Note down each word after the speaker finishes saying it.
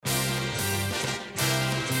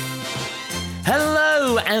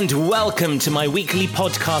and welcome to my weekly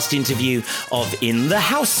podcast interview of In the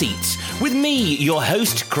House Seats with me, your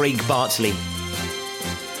host, Craig Bartley.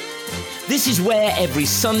 This is where every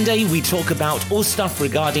Sunday we talk about all stuff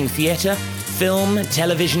regarding theatre, film,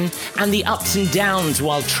 television, and the ups and downs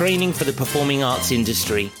while training for the performing arts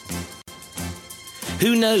industry.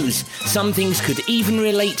 Who knows, some things could even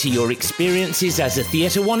relate to your experiences as a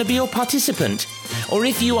theatre wannabe or participant. Or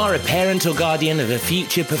if you are a parent or guardian of a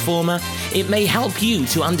future performer, it may help you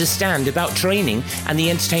to understand about training and the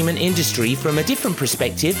entertainment industry from a different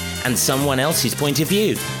perspective and someone else's point of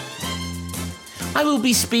view. I will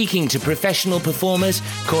be speaking to professional performers,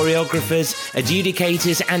 choreographers,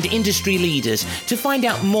 adjudicators and industry leaders to find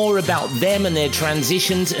out more about them and their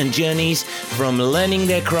transitions and journeys from learning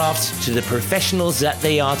their crafts to the professionals that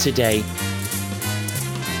they are today.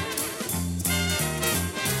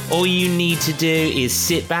 All you need to do is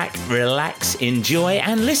sit back, relax, enjoy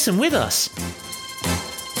and listen with us.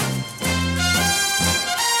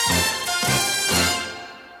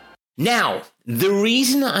 Now, the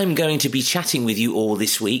reason I'm going to be chatting with you all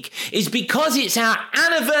this week is because it's our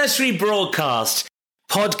anniversary broadcast.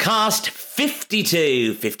 Podcast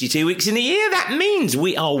 52. 52 weeks in a year. That means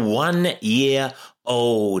we are 1 year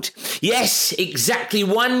old. Yes, exactly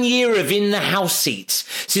 1 year of In the House Seats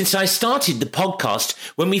since I started the podcast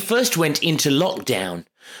when we first went into lockdown.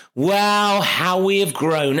 Wow, how we have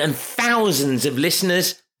grown and thousands of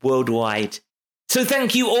listeners worldwide. So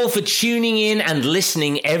thank you all for tuning in and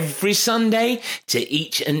listening every Sunday to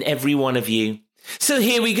each and every one of you. So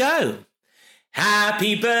here we go.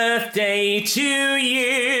 Happy birthday to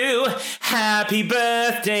you. Happy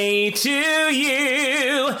birthday to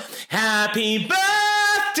you. Happy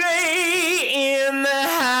birthday in the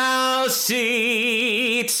house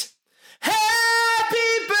seat.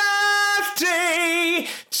 Happy birthday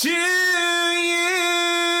to you.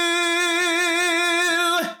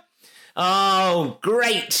 Oh,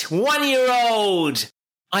 great. 1 year old.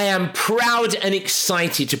 I am proud and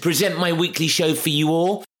excited to present my weekly show for you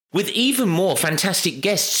all, with even more fantastic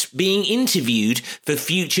guests being interviewed for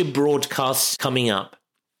future broadcasts coming up.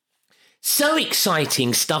 So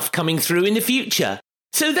exciting stuff coming through in the future.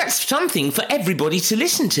 So that's something for everybody to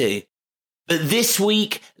listen to. But this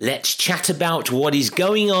week, let's chat about what is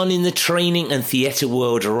going on in the training and theatre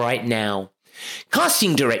world right now.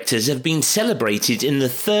 Casting directors have been celebrated in the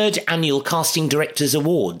 3rd Annual Casting Directors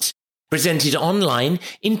Awards, presented online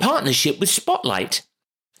in partnership with Spotlight.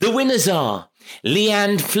 The winners are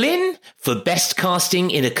Leanne Flynn for Best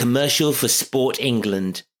Casting in a Commercial for Sport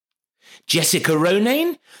England, Jessica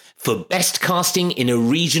Ronayne for Best Casting in a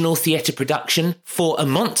Regional Theatre Production for A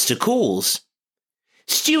Monster Calls,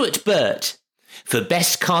 Stuart Burt for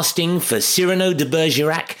Best Casting for Cyrano de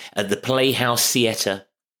Bergerac at the Playhouse Theatre.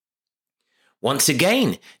 Once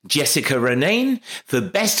again, Jessica Ronayne for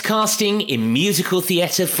Best Casting in Musical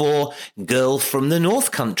Theatre for Girl from the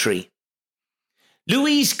North Country.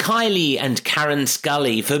 Louise Kiley and Karen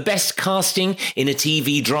Scully for Best Casting in a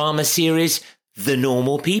TV drama series, The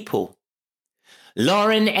Normal People.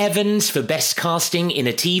 Lauren Evans for Best Casting in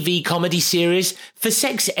a TV comedy series for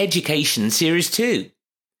Sex Education Series 2.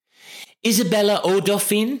 Isabella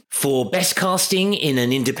Oudolphin for Best Casting in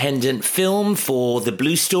an independent film for The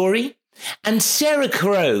Blue Story. And Sarah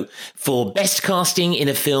Crowe for Best Casting in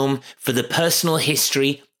a film for the personal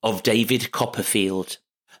history of David Copperfield.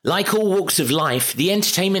 Like all walks of life, the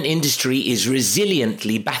entertainment industry is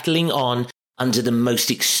resiliently battling on under the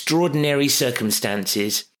most extraordinary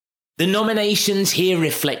circumstances. The nominations here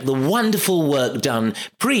reflect the wonderful work done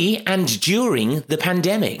pre and during the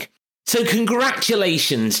pandemic. So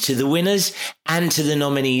congratulations to the winners and to the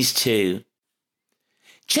nominees too.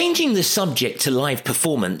 Changing the subject to live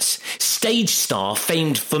performance, stage star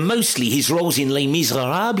famed for mostly his roles in Les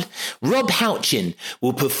Miserables, Rob Houchin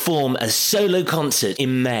will perform a solo concert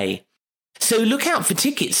in May. So look out for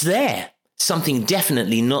tickets there. Something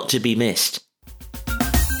definitely not to be missed.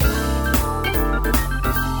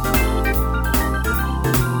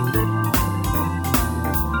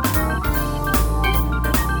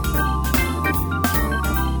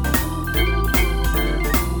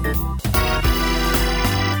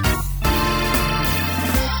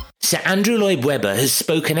 Sir Andrew Lloyd Webber has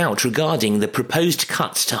spoken out regarding the proposed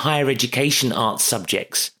cuts to higher education arts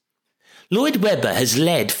subjects. Lloyd Webber has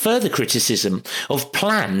led further criticism of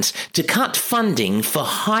plans to cut funding for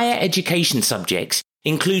higher education subjects,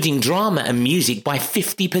 including drama and music, by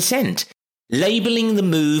 50%, labelling the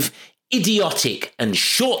move idiotic and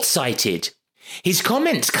short-sighted. His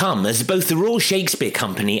comments come as both the Royal Shakespeare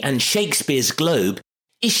Company and Shakespeare's Globe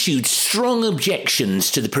issued strong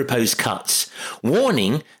objections to the proposed cuts,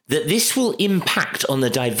 warning that this will impact on the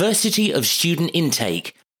diversity of student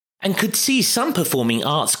intake and could see some performing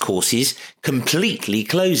arts courses completely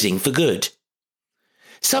closing for good.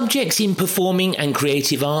 Subjects in performing and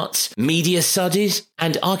creative arts, media studies,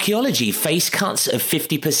 and archaeology face cuts of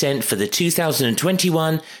 50% for the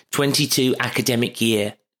 2021-22 academic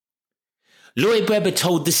year. Lloyd Webber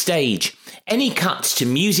told The Stage, "Any cuts to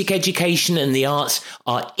music education and the arts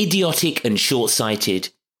are idiotic and short-sighted.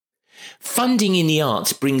 Funding in the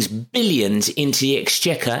arts brings billions into the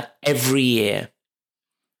exchequer every year."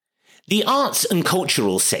 The arts and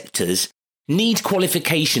cultural sectors need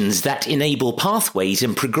qualifications that enable pathways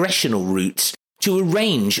and progressional routes to a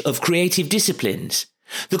range of creative disciplines.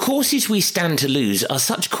 The courses we stand to lose are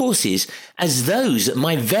such courses as those at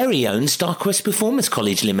my very own StarQuest Performance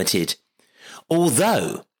College Limited.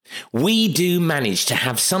 Although we do manage to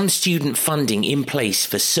have some student funding in place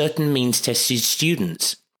for certain means-tested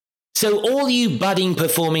students. So all you budding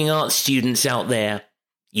performing arts students out there,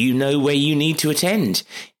 you know where you need to attend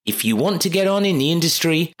if you want to get on in the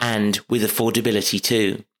industry and with affordability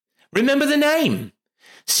too. Remember the name,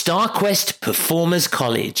 StarQuest Performers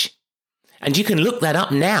College. And you can look that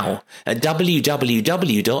up now at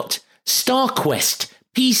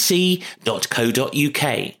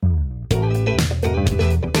www.starquestpc.co.uk.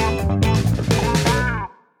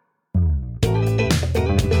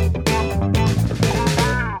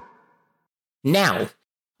 Now,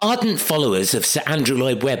 ardent followers of Sir Andrew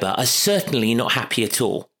Lloyd Webber are certainly not happy at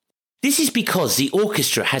all. This is because the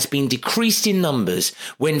orchestra has been decreased in numbers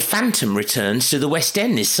when Phantom returns to the West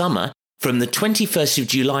End this summer from the 21st of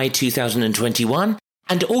July 2021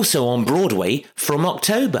 and also on Broadway from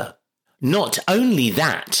October. Not only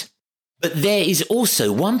that, but there is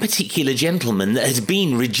also one particular gentleman that has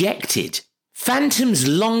been rejected. Phantom's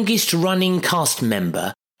longest running cast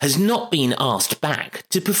member has not been asked back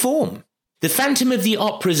to perform. The Phantom of the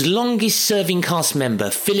Opera's longest-serving cast member,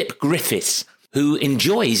 Philip Griffiths, who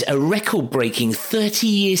enjoys a record-breaking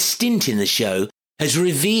 30-year stint in the show, has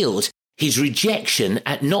revealed his rejection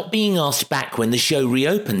at not being asked back when the show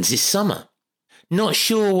reopens this summer. Not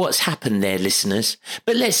sure what's happened there, listeners,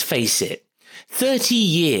 but let's face it, 30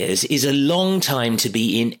 years is a long time to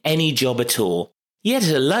be in any job at all, yet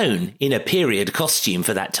alone in a period costume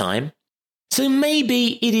for that time. So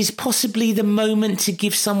maybe it is possibly the moment to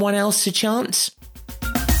give someone else a chance?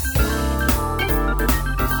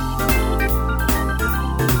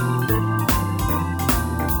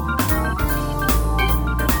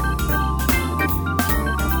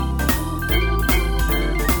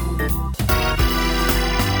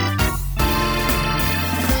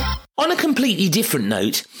 On a completely different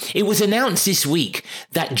note, it was announced this week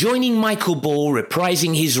that joining Michael Ball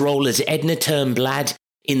reprising his role as Edna Turnblad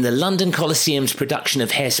in the London Coliseum's production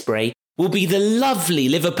of Hairspray will be the lovely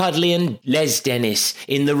Liverpudlian Les Dennis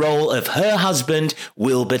in the role of her husband,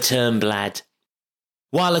 Wilbur Turnblad.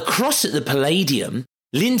 While across at the Palladium,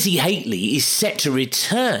 Lindsay Haitley is set to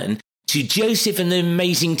return to Joseph and the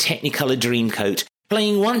Amazing Technicolor Dreamcoat,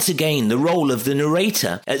 playing once again the role of the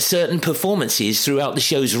narrator at certain performances throughout the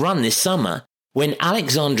show's run this summer, when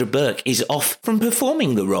Alexandra Burke is off from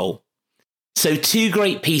performing the role. So 2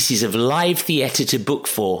 great pieces of live theatre to book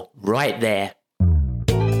for right there.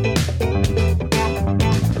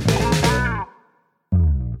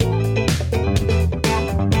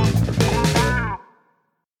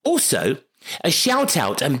 Also, a shout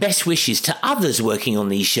out and best wishes to others working on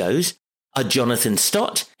these shows are Jonathan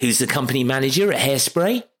Stott, who's the company manager at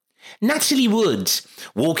Hairspray, Natalie Woods,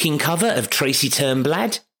 walking cover of Tracy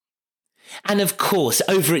Turnblad, and of course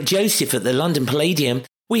over at Joseph at the London Palladium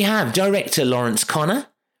we have director Lawrence Connor,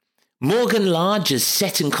 Morgan Large as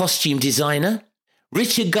set and costume designer,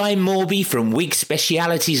 Richard Guy Morby from Wig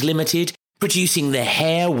Specialities Limited producing the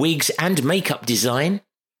hair, wigs and makeup design,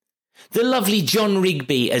 the lovely John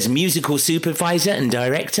Rigby as musical supervisor and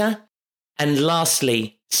director, and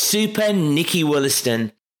lastly, Super Nikki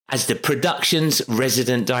Wollaston as the production's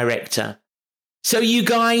resident director. So you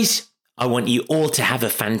guys, I want you all to have a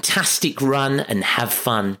fantastic run and have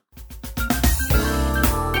fun.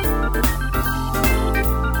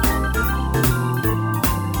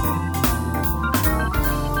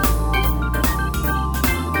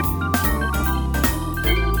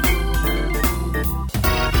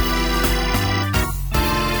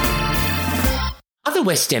 Other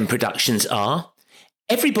West End productions are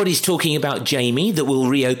Everybody's Talking About Jamie, that will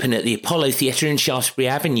reopen at the Apollo Theatre in Shaftesbury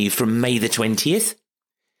Avenue from May the 20th.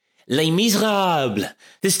 Les Miserables,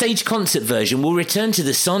 the stage concert version, will return to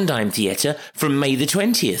the Sondheim Theatre from May the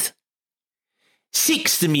 20th.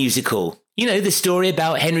 Six, the musical, you know, the story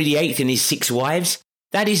about Henry VIII and his 6 wives,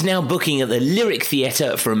 That is now booking at the Lyric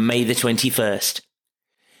Theatre from May the 21st.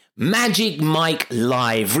 Magic Mike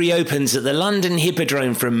Live reopens at the London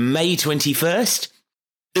Hippodrome from May 21st.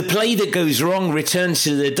 The Play That Goes Wrong returns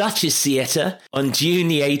to the Duchess Theatre on June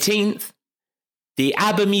the 18th. The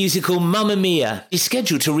ABBA musical Mamma Mia is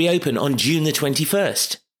scheduled to reopen on June the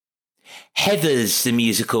 21st. Heathers, the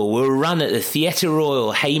musical, will run at the Theatre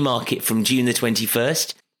Royal Haymarket from June the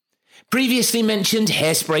 21st. Previously mentioned,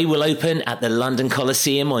 Hairspray will open at the London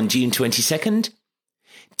Coliseum on June 22nd.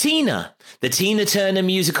 Tina, the Tina Turner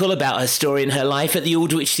musical about her story in her life at the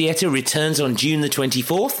Aldwych Theatre, returns on June the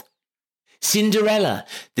 24th. Cinderella,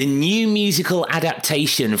 the new musical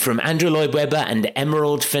adaptation from Andrew Lloyd Webber and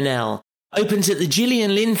Emerald Fennell, opens at the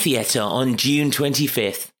Gillian Lynn Theatre on June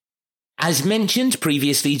 25th. As mentioned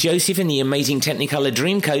previously, Joseph and the Amazing Technicolor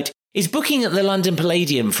Dreamcoat is booking at the London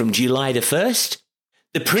Palladium from July the 1st.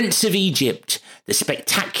 The Prince of Egypt, the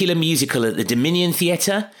spectacular musical at the Dominion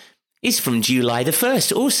Theatre, is from July the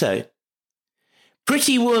 1st also.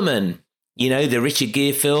 Pretty Woman, you know, the Richard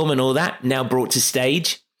Gere film and all that, now brought to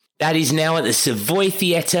stage. That is now at the Savoy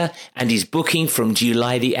Theatre and is booking from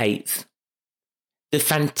July the 8th. The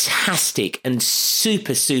fantastic and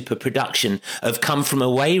super production of Come From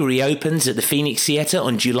Away reopens at the Phoenix Theatre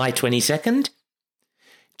on July 22nd.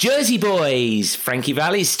 Jersey Boys, Frankie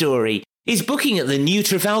Valli's story, is booking at the New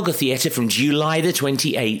Trafalgar Theatre from July the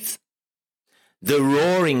 28th. The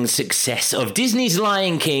roaring success of Disney's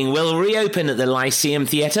Lion King will reopen at the Lyceum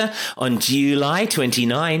Theatre on July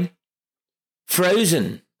 29.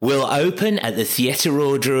 Frozen will open at the Theatre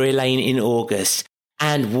Royal Drury Lane in August.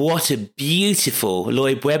 And what a beautiful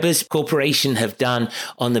Lloyd Webber's Corporation have done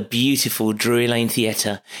on the beautiful Drury Lane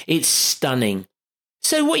Theatre. It's stunning.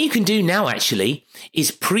 So what you can do now actually is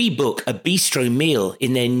pre-book a bistro meal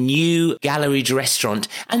in their new Galleries restaurant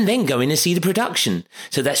and then go in and see the production.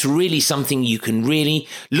 So that's really something you can really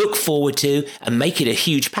look forward to and make it a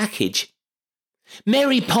huge package.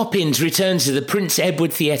 Mary Poppins returns to the Prince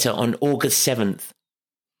Edward Theatre on August 7th.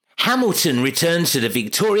 Hamilton returns to the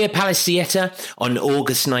Victoria Palace Theatre on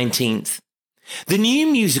August 19th. The new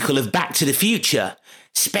musical of Back to the Future.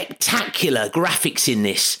 Spectacular graphics in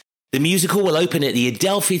this. The musical will open at the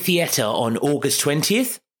Adelphi Theatre on August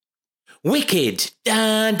 20th. Wicked,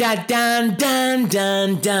 dun, dun, dun, dun,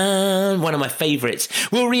 dun, dun, one of my favourites,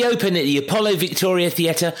 will reopen at the Apollo Victoria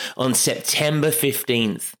Theatre on September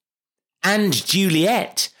 15th. And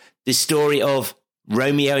Juliet, the story of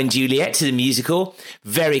Romeo and Juliet to the musical.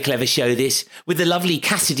 Very clever show this, with the lovely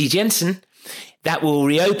Cassidy Jensen. That will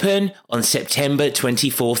reopen on September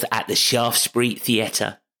 24th at the Shaftesbury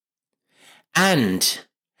Theatre. And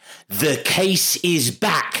The Case is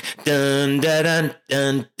Back. Dun, dun, dun,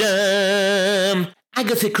 dun, dun.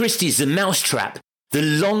 Agatha Christie's The Mousetrap, the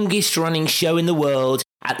longest running show in the world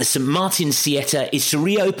at the St Martin's Theatre, is to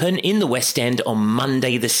reopen in the West End on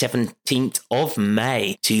Monday the 17th of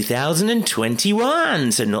May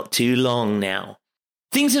 2021, so not too long now.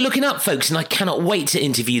 Things are looking up, folks, and I cannot wait to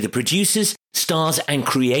interview the producers, stars and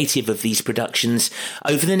creative of these productions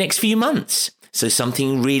over the next few months, so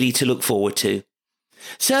something really to look forward to.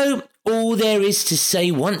 So all there is to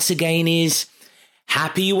say once again is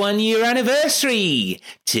happy 1 year anniversary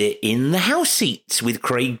to In the House Seats with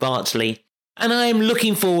Craig Bartley. And I am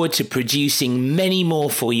looking forward to producing many more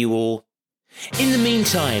for you all. In the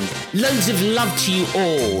meantime, loads of love to you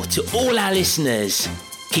all, to all our listeners.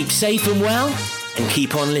 Keep safe and well, and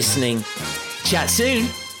keep on listening. Chat soon.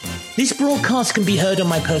 This broadcast can be heard on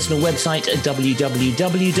my personal website at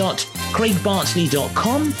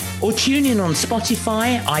www.craigbartley.com or tune in on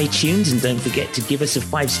Spotify, iTunes, and don't forget to give us a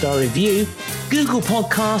 5-star review, Google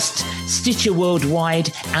Podcasts, Stitcher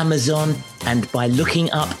Worldwide, Amazon, and by looking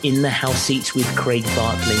up In the House Seats with Craig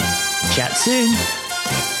Bartley. Chat soon.